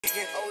It's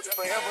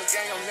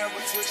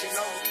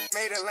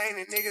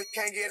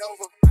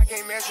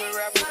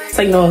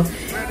like, no,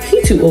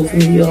 he too old for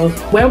me, y'all.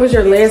 When was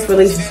your last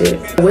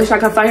relationship? I wish I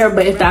could fight her,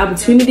 but if the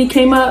opportunity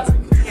came up,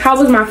 how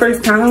was my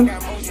first time?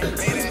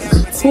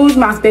 Who's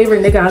my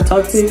favorite nigga I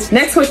talk to?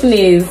 Next question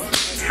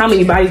is, how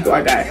many bodies do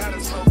I got?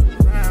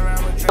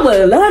 I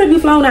would love to be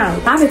flown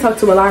out. I can talk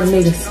to a lot of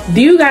niggas.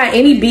 Do you got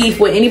any beef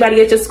with anybody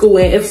at your school,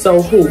 and if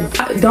so, who?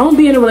 Don't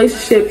be in a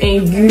relationship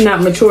and you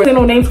not mature. Say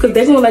no names because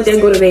they're gonna let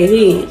that go to their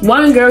head.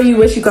 One girl you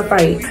wish you could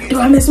fight. Do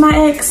I miss my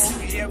ex?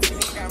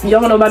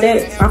 Y'all know about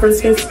that? My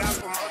first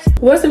kiss.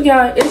 What's up,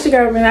 y'all? It's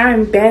your girl and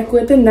I'm back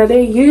with another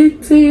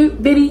YouTube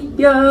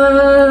video.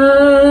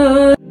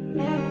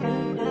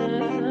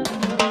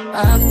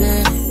 I've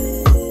been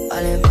all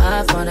in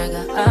my phone, I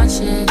got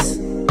options,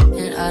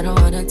 and I don't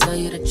wanna tell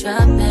you to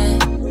drop it,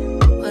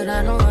 but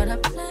I don't wanna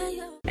play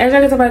you. As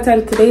y'all can tell by the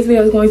title, today's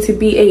video is going to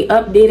be a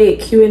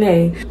updated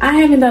Q&A. I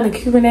haven't done a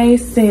Q&A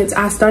since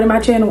I started my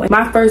channel.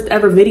 My first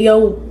ever video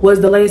was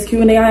the last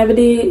Q&A I ever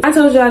did. I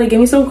told y'all to give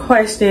me some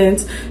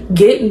questions,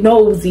 get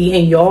nosy,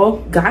 and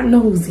y'all got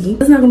nosy.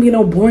 It's not gonna be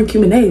no boring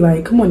Q&A,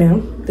 like, come on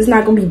now. It's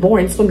not gonna be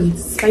boring, it's gonna be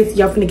spicy.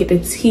 Y'all finna get the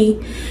tea.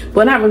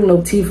 Well, not really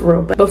no tea for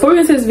real. But before we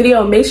get into this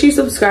video, make sure you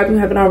subscribe if you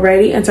haven't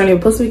already and turn on your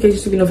post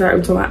notifications to be notified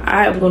every time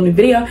I upload a new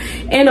video.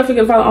 And don't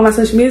forget to follow all my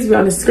social medias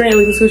on the screen.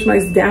 Leave the switch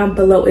marks down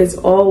below as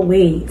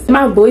always.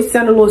 My voice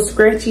sounded a little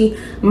scratchy.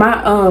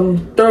 My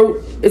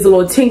throat is a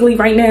little tingly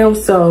right now.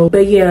 So,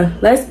 but yeah,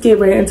 let's get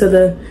right into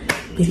the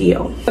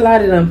video. A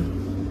lot of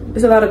them.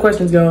 It's a lot of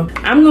questions, y'all.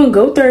 I'm gonna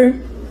go through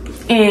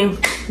and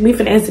we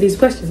finna answer these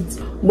questions.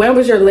 When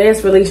was your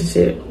last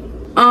relationship?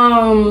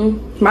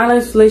 My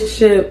last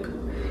relationship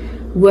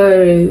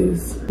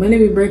was, when did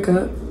we break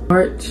up?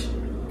 March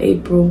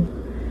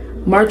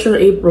or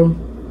April.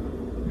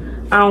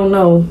 I don't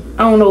know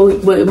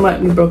what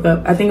month we broke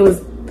up. I think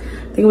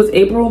it was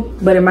April,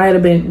 but it might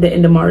have been the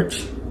end of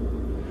March.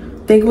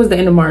 I think it was the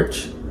end of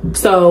March.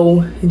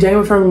 So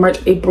January, February, March,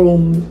 April,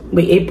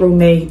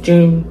 May,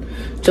 June,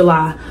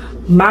 July.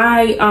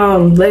 My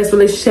last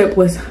relationship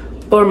was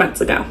 4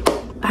 months ago.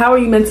 How are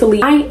you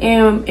mentally? I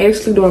am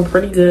actually doing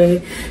pretty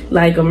good.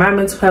 Like, my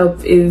mental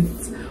health is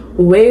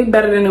way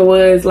better than it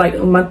was like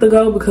a month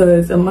ago,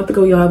 because a month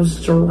ago, y'all, I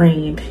was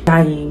drained,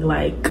 dying.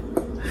 Like,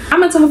 my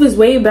mental health is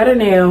way better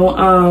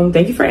now.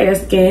 Thank you for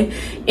asking.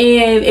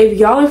 And if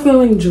y'all are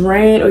feeling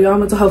drained or y'all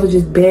mental health is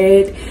just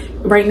bad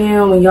right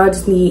now and y'all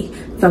just need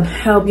some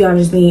help, y'all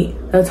just need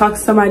to talk to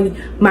somebody,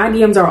 my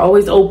DMs are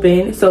always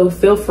open, so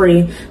feel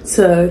free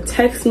to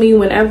text me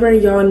whenever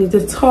y'all need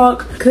to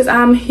talk, because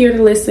I'm here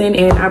to listen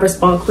and I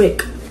respond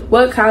quick.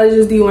 What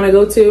colleges do you want to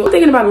go to? I'm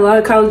thinking about a lot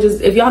of colleges.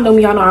 If y'all know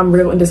me, y'all know I'm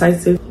real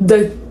indecisive.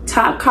 The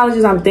top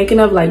colleges I'm thinking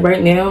of, like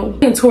right now,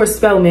 I'm towards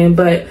Spelman,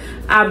 but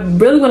I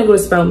really want to go to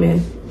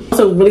Spelman. I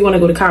also really want to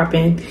go to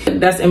Coppin.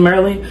 That's in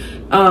Maryland,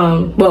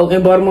 well,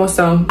 in Baltimore.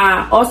 So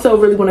I also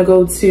really want to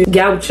go to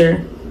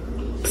Goucher.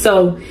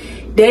 So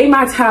they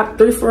my top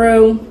 3 for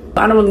real.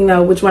 I don't really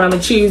know which one I'm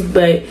gonna choose,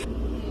 but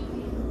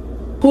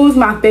who's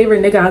my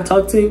favorite nigga I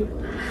talk to?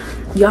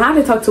 Y'all have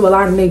to talk to a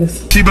lot of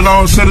niggas. She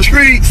belongs to the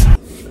streets.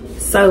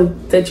 So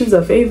to choose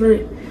a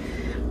favorite,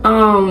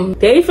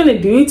 they ain't finna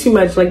do too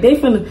much. Like, they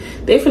finna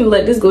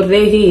let this go to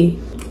their head.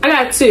 I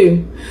got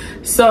 2.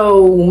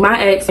 So my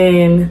ex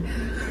and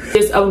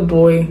this other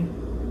boy.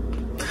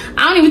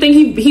 I don't even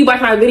think he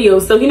watched my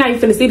videos, so he not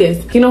even finna see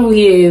this. He know who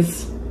he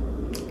is.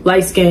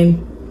 Light skin,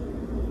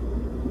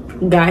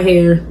 got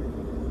hair,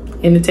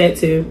 and a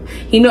tattoo.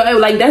 He know,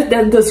 like,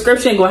 that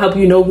description gonna help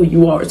you know who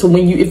you are. So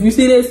if you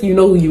see this, you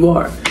know who you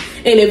are.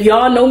 And if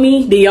y'all know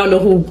me, then y'all know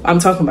who I'm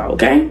talking about,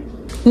 okay?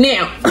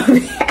 Now,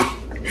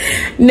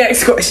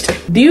 next question.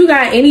 Do you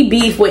got any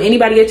beef with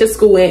anybody at your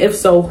school, and if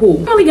so, who?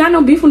 I don't really got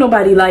no beef with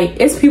nobody. Like,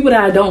 it's people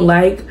that I don't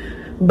like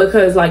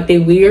because, like, they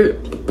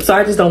weird, so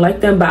I just don't like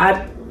them.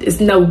 But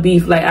it's no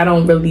beef. Like, I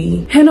don't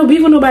really have no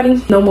beef with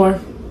nobody no more.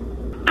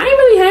 I ain't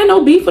really had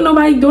no beef with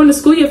nobody during the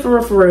school year,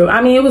 for real.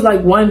 I mean, it was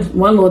like one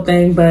little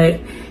thing,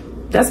 but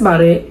that's about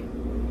it.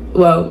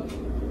 Well,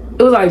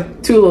 it was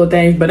like 2 little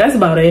things, but that's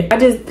about it. I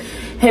just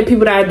had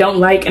people that I don't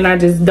like, and I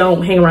just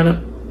don't hang around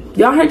them.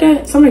 Y'all heard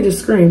that? Somebody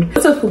just screamed.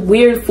 It's a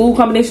weird food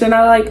combination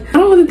I like. I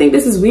don't really think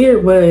this is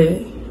weird, but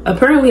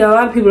apparently a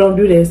lot of people don't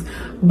do this.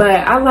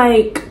 But I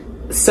like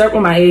syrup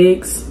on my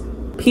eggs,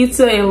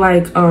 pizza and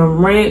like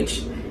ranch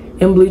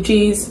and blue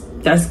cheese.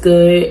 That's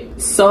good.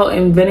 Salt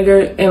and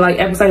vinegar and like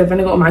apple cider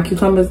vinegar on my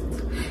cucumbers.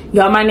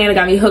 Y'all, my nana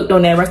got me hooked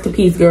on that. Rest in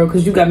peace, girl,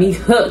 because you got me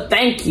hooked.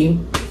 Thank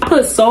you. I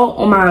put salt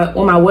on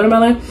my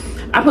watermelon.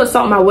 I put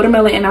salt on my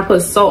watermelon, and I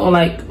put salt on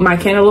like my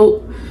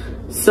cantaloupe.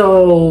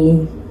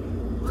 So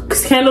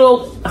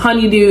cantaloupe,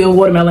 honeydew, and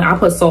watermelon, I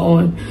put salt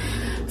on.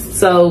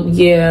 So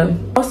yeah.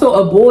 Also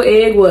a boiled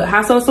egg with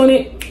hot sauce on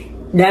it.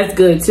 That's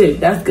good too.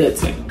 That's good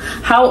too.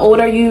 How old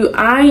are you?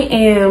 I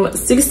am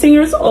 16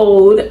 years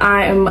old.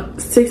 I am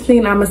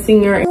 16. I'm a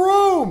senior.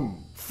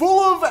 Room full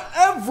of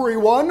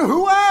everyone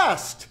who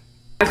asked.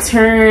 I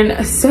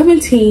turn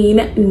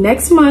 17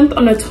 next month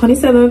on the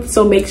 27th,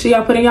 so make sure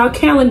y'all put in y'all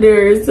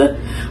calendars.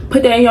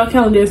 Put that in y'all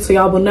calendars so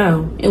y'all will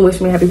know and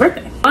wish me a happy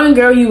birthday. One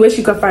girl you wish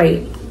you could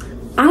fight.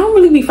 I don't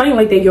really be fighting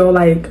like that, y'all.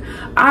 Like,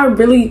 I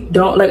really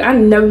don't. Like, I've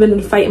never been in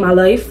a fight in my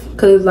life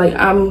because, like,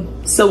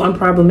 I'm so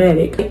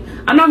unproblematic.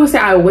 I'm not gonna say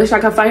I wish I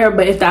could fight her,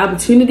 but if the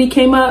opportunity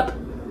came up,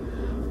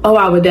 oh,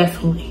 I would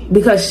definitely.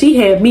 Because she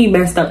had me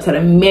messed up to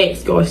the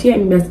max, girl. She had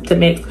me messed up to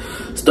the max.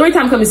 Story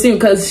time coming soon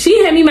because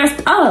she had me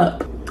messed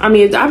up. I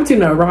mean, if the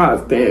opportunity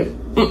arrives, then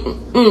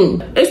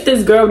it's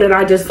this girl that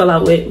I just fell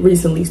out with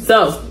recently.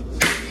 So,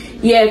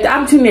 yeah, if the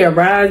opportunity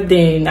arrives,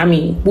 then, I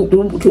mean, but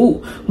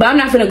I'm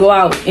not gonna go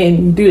out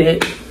and do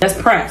that.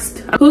 That's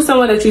pressed. Who's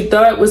someone that you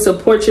thought would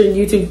support your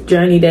YouTube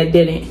journey that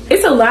didn't?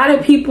 It's a lot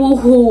of people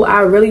who I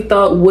really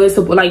thought would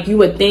support, like you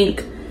would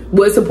think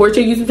would support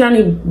your YouTube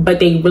journey, but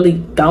they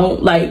really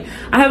don't. Like,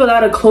 I have a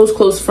lot of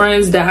close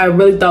friends that I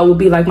really thought would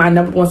be like my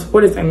 #1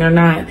 supporters, and they're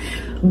not.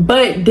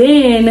 But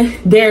then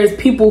there's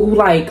people who,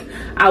 like,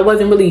 I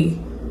wasn't really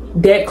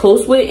that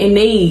close with, and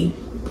they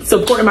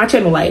supporting my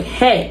channel like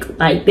heck.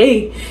 Like,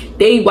 they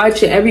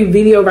watching every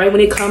video right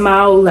when it come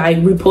out, like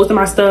reposting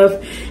my stuff,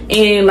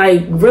 and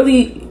like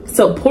really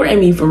supporting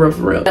me for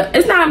real.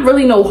 It's not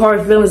really no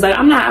hard feelings. Like,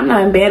 I'm not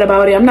mad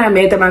about it. I'm not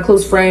mad that my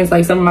close friends,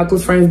 like some of my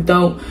close friends,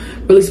 don't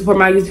really support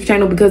my YouTube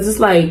channel, because it's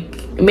like,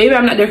 maybe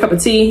I'm not their cup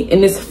of tea,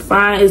 and it's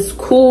fine, it's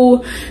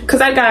cool,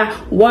 because I got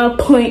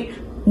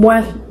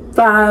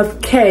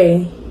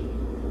 1.15K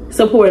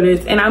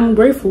supporters, and I'm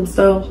grateful.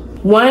 So,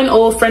 one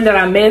old friend that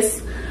I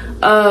miss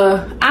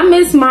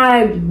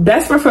my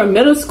best friend from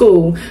middle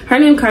school. Her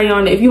name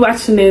Kayana. If you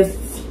watching this,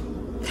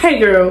 hey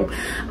girl,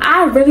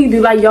 I really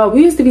do like y'all.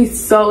 We used to be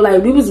so,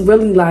 like, we was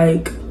really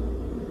like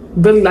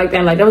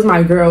that. Like, that was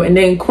my girl. And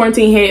then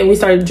quarantine hit and we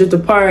started to drift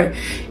apart,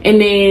 and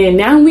then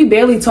now we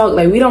barely talk.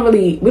 Like, we don't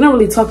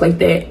really talk like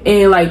that.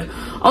 And like,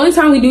 only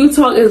time we do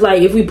talk is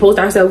like if we post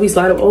ourselves, we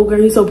slide up, oh girl,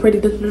 you're so pretty,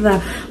 da, da, da.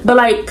 But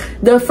like,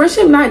 the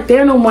friendship not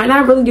there no more, and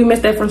I really do miss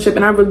that friendship,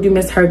 and I really do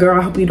miss her, girl.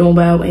 I hope you doing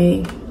well,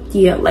 and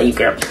yeah, love you,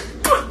 girl.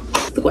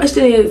 The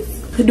question is,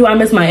 do I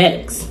miss my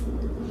ex?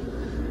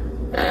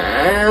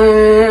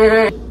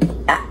 I'm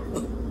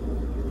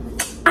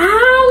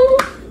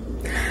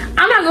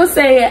not gonna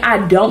say I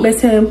don't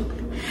miss him,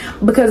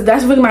 because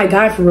that's really my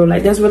guy for real.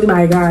 Like, that's really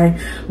my guy.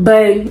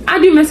 But I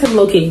do miss him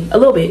low-key, a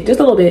little bit, just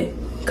a little bit,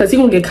 because he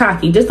gonna get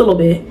cocky just a little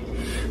bit.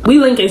 We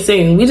linking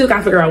soon. We just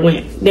gotta figure out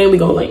when. Then we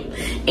gonna link.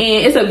 And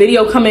it's a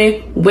video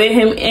coming with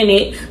him in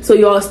it, so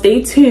y'all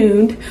stay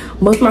tuned.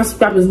 Most of my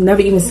subscribers never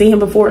even seen him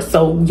before,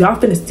 so y'all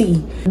finna see.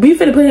 We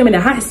finna put him in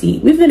the hot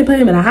seat. We finna put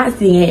him in the hot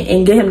seat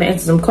and get him to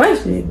answer some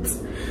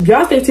questions.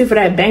 Y'all stay tuned for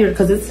that banger,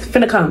 because it's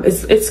finna come.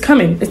 It's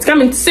coming. It's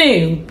coming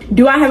soon.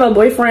 Do I have a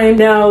boyfriend?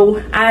 No,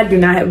 I do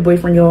not have a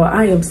boyfriend, y'all.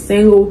 I am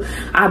single.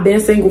 I've been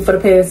single for the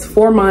past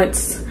 4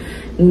 months.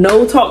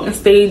 No talking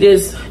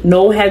stages,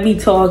 no heavy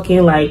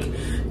talking, like,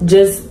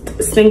 just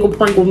single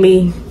pringle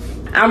me.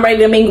 I'm ready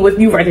to mingle if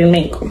you ready to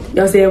mingle.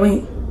 Y'all see what I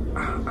mean?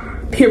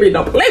 Period,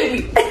 don't play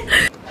with me.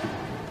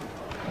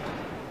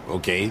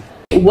 Okay.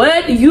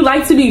 What do you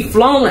like to be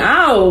flown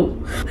out?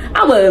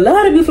 I would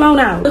love to be flown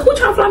out. Who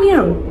trying to fly me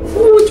out?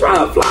 Who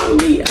trying to fly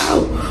me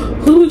out?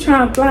 Who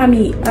trying to fly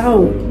me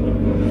out?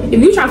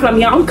 If you trying to fly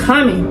me out, I'm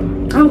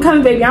coming. I'm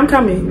coming, baby, I'm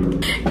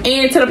coming.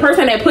 And to the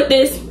person that put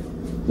this,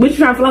 would you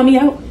trying to fly me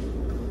out?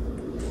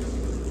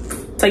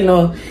 It's like,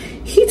 no,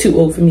 he too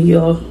old for me,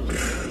 y'all.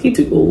 He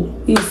too old.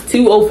 He's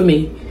too old for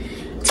me.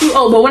 Too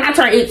old. But when I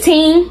turn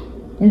 18,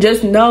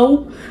 just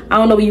know, I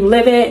don't know where you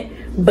live at,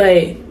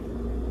 but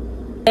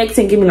X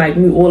and give me like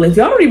New Orleans.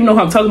 Y'all don't even know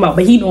who I'm talking about,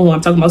 but he know who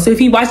I'm talking about. So if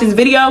he watched this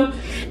video,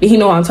 then he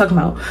know what I'm talking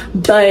about.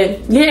 But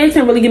yeah, X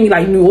didn't really give me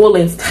like New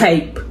Orleans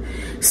type.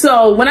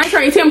 So when I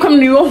turn 18, I'm coming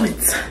to New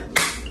Orleans.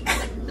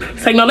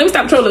 It's like, no, let me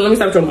stop trolling.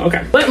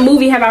 Okay. What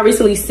movie have I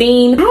recently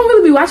seen? I don't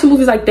really be watching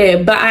movies like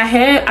that, but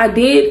I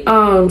did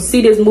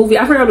see this movie.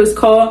 I forgot what it's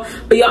called,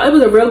 but y'all, it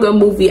was a real good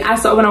movie. I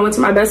saw when I went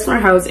to my best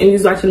friend's house and we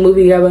was watching the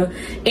movie together.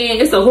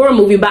 And it's a horror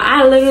movie, but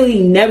I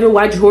literally never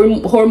watch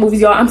horror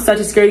movies, y'all. I'm such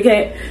a scaredy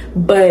cat,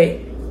 but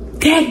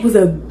that was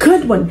a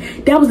good one.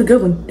 That was a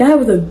good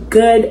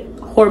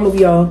horror movie,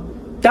 y'all.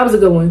 That was a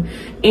good one.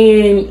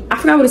 And I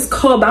forgot what it's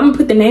called, but I'm gonna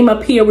put the name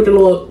up here with the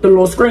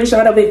little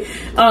screenshot of it.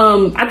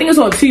 I think it's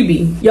on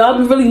Tubi. Y'all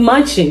be really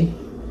munching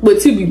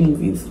with Tubi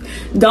movies.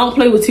 Don't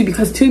play with Tubi,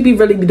 because Tubi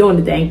really be doing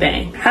the dang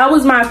thing. How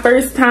was my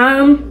first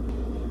time?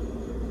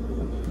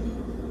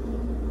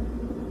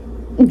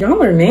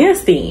 Y'all are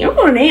nasty. Y'all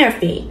are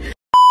nasty.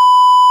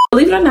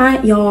 Believe it or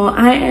not, y'all,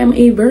 I am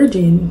a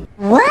virgin.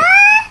 What?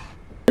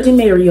 Virgin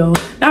Mary, y'all.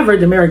 Not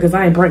Virgin Mary, because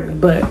I ain't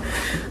pregnant, but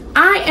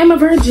I am a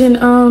virgin.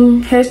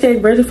 Hashtag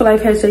virgin for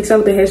life, hashtag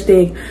celebrate,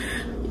 hashtag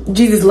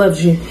Jesus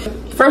loves you.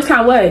 First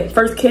time what?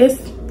 First kiss?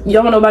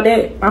 Y'all wanna know about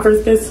that? My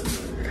first kiss?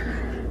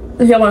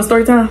 Y'all want a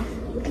story time?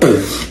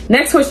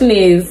 Next question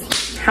is,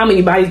 how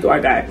many bodies do I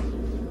got?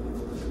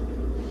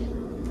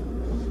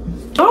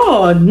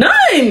 Oh,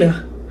 none!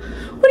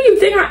 What do you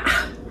think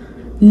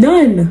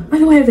none. I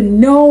don't have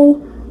no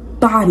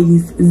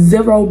bodies.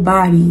 0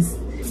 bodies.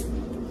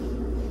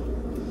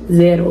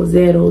 0,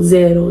 0,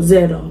 0,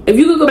 0. If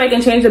you could go back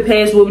and change the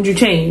past, what would you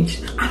change?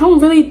 I don't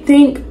really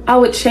think I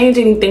would change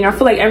anything. I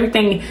feel like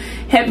everything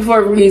happened for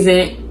a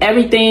reason.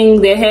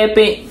 Everything that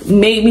happened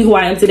made me who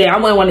I am today. I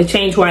wouldn't want to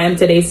change who I am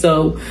today,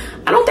 so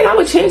I don't think I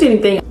would change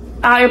anything.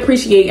 I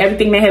appreciate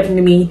everything that happened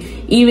to me,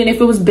 even if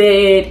it was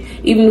bad,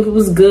 even if it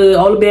was good,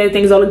 all the bad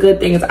things, all the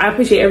good things. I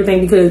appreciate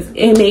everything because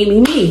it made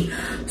me me.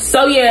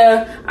 So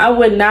yeah, I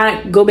would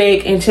not go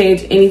back and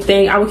change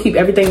anything. I would keep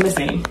everything the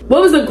same.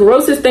 What was the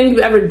grossest thing you've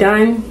ever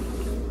done?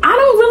 I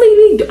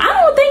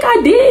don't think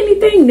I did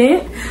anything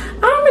that.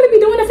 I don't really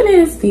be doing nothing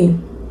nasty.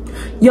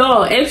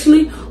 Y'all,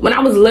 actually, when I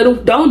was little,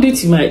 don't do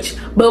too much,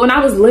 but when I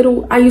was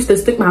little, I used to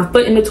stick my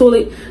foot in the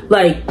toilet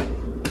like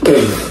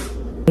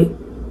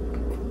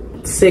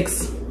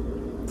 6,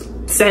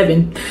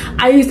 7.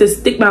 I used to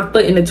stick my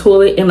foot in the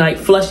toilet and like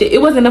flush it.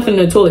 It wasn't nothing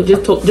in the toilet,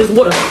 just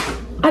water.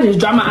 I just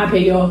dropped my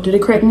iPad, y'all. Did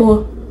it crack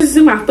more? Just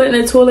stick my foot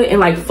in the toilet and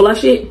like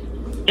flush it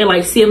and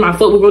like see if my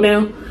foot would go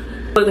down.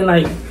 Wasn't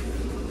like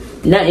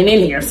nothing in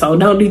here, so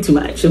don't do too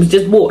much. It was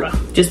just water,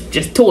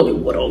 just toilet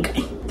water.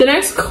 Okay. The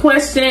next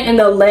question and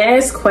the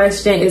last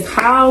question is,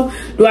 how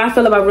do I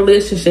feel about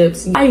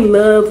relationships? I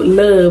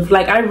love,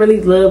 like I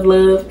really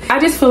love. I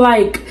just feel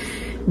like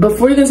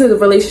before you get into the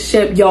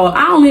relationship, y'all,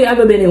 I only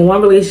ever been in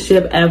one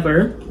relationship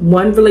ever.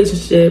 One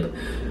relationship.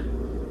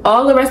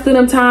 All the rest of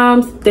them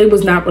times, they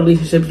was not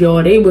relationships,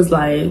 y'all. They was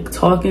like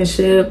talking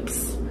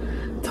ships,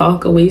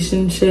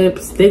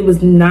 talk-awation-ships. They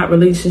was not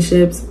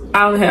relationships.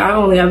 I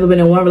only ever been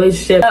in one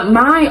relationship.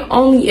 My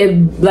only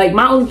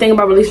thing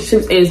about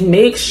relationships is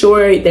make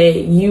sure that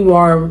you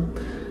are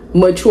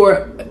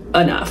mature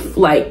enough.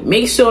 Like,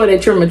 make sure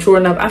that you're mature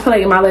enough. I feel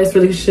like in my last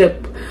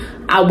relationship,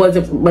 I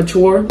wasn't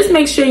mature. Just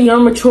make sure you're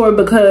mature,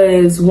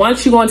 because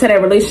once you go into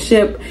that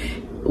relationship,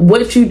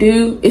 what you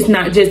do is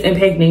not just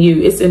impacting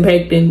you, it's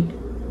impacting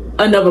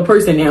another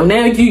person.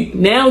 Now you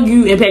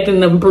impacting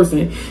another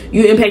person.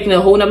 You impacting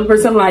a whole nother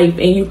person's life,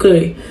 and you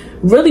could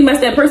really mess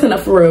that person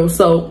up for real.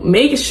 So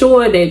make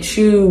sure that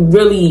you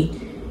really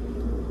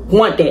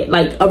want that.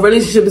 Like, a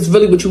relationship is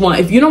really what you want.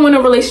 If you don't want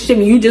a relationship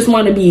and you just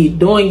want to be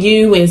doing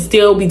you and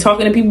still be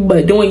talking to people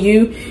but doing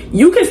you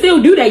can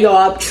still do that,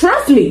 y'all.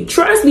 Trust me,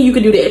 you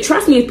can do that.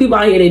 Trust me, it's people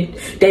out here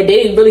that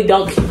they really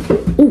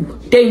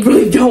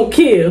don't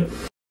care.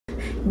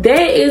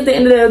 That is the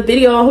end of the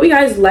video. I hope you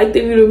guys liked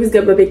the video. Please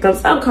give a big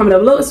thumbs up, comment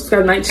down below, and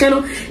subscribe to my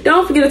channel.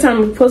 Don't forget to turn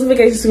on post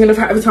notifications so you know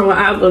every time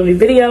I upload a new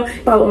video.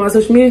 Follow my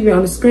social media, be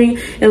on the screen,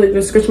 and leave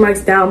the description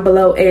marks down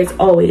below as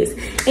always.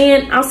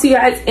 And I'll see you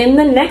guys in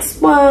the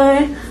next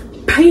one.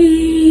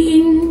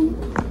 Peace.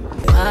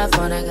 My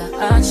phone, I got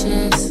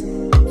options,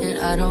 and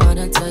I don't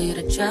wanna tell you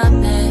to drop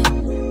it,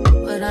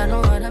 but I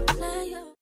don't wanna play.